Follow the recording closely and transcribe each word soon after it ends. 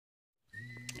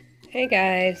Hey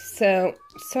guys, so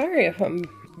sorry if I'm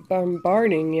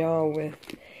bombarding y'all with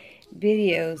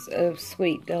videos of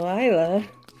sweet Delilah,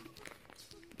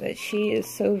 but she is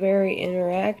so very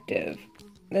interactive.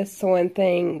 That's the one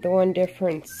thing, the one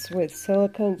difference with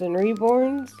Silicones and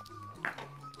Reborns.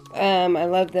 I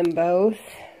love them both,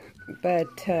 but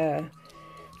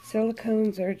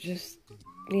Silicones are just,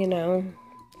 you know,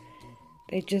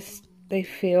 they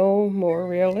feel more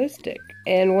realistic.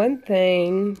 And one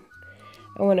thing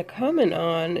I want to comment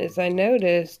on is I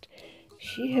noticed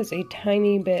she has a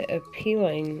tiny bit of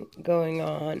peeling going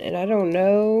on, and I don't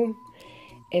know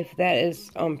if that is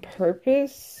on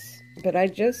purpose, but I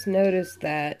just noticed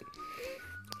that,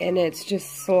 and it's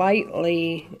just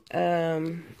slightly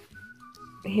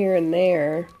here and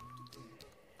there,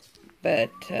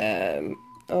 but a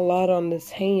lot on this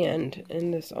hand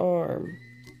and this arm,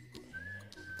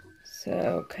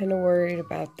 so kind of worried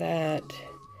about that.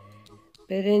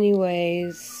 But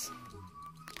anyways,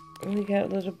 we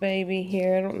got little baby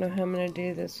here. I don't know how I'm going to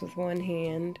do this with one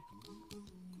hand.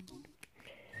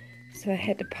 So I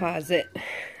had to pause it.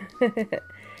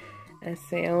 That's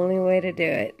the only way to do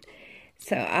it.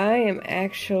 So I am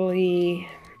actually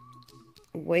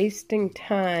wasting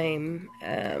time.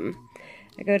 I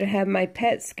go to have my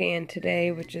PET scan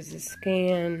today, which is a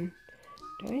scan.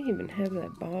 Do I even have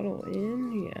that bottle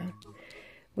in? Yeah.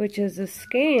 Which is a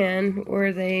scan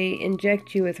where they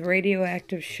inject you with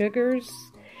radioactive sugars,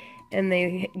 and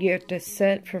you have to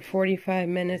set for 45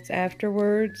 minutes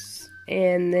afterwards.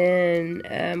 And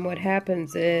then what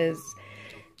happens is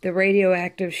the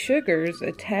radioactive sugars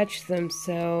attach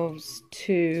themselves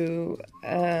to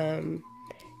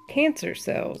cancer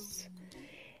cells.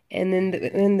 And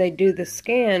then they do the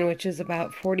scan, which is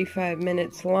about 45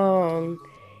 minutes long.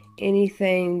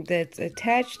 Anything that's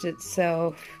attached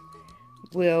itself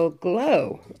will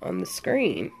glow on the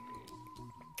screen.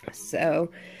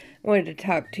 So I wanted to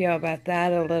talk to y'all about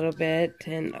that a little bit.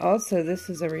 And also, this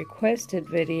is a requested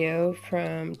video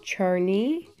from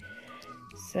Charnee.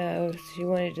 So she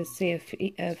wanted to see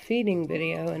a feeding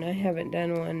video, and I haven't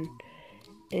done one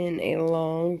in a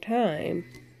long time.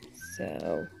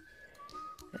 So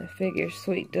I figure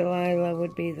sweet Delilah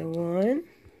would be the one.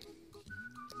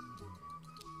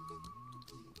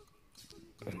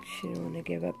 She didn't want to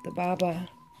give up the baba.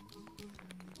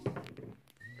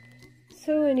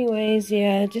 So anyways,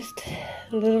 yeah, just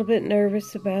a little bit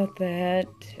nervous about that.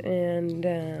 And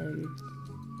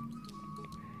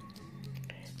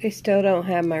they still don't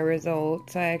have my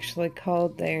results. I actually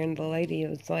called there, and the lady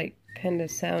was like, kind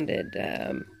of sounded,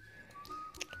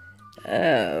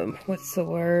 what's the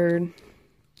word?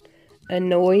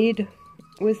 Annoyed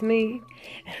with me.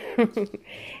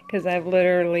 Because I've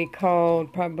literally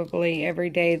called probably every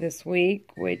day this week,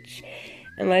 which,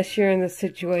 unless you're in the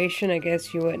situation, I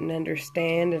guess you wouldn't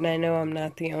understand. And I know I'm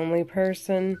not the only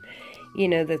person, you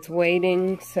know, that's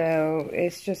waiting. So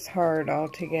it's just hard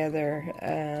altogether.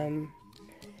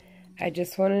 I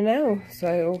just want to know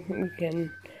so we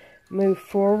can move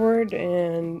forward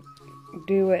and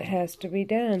do what has to be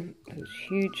done. Those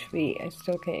huge feet, I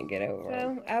still can't get over.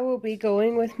 So I will be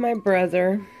going with my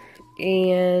brother,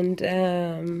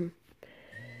 and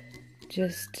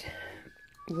just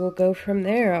we'll go from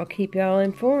there. I'll keep y'all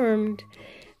informed,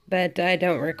 but I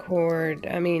don't record.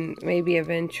 I mean, maybe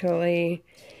eventually,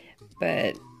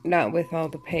 but not with all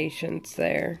the patients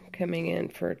there coming in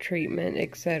for treatment,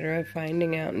 etc.,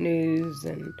 finding out news,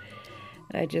 and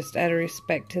I just, out of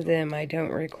respect to them, I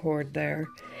don't record there.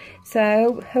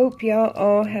 So I hope y'all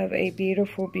all have a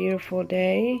beautiful, beautiful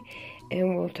day,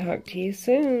 and we'll talk to you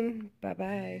soon.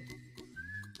 Bye-bye.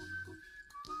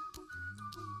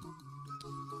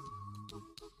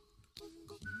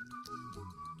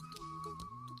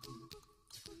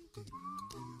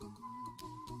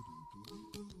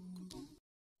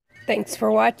 Thanks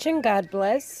for watching. God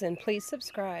bless, and please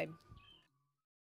subscribe.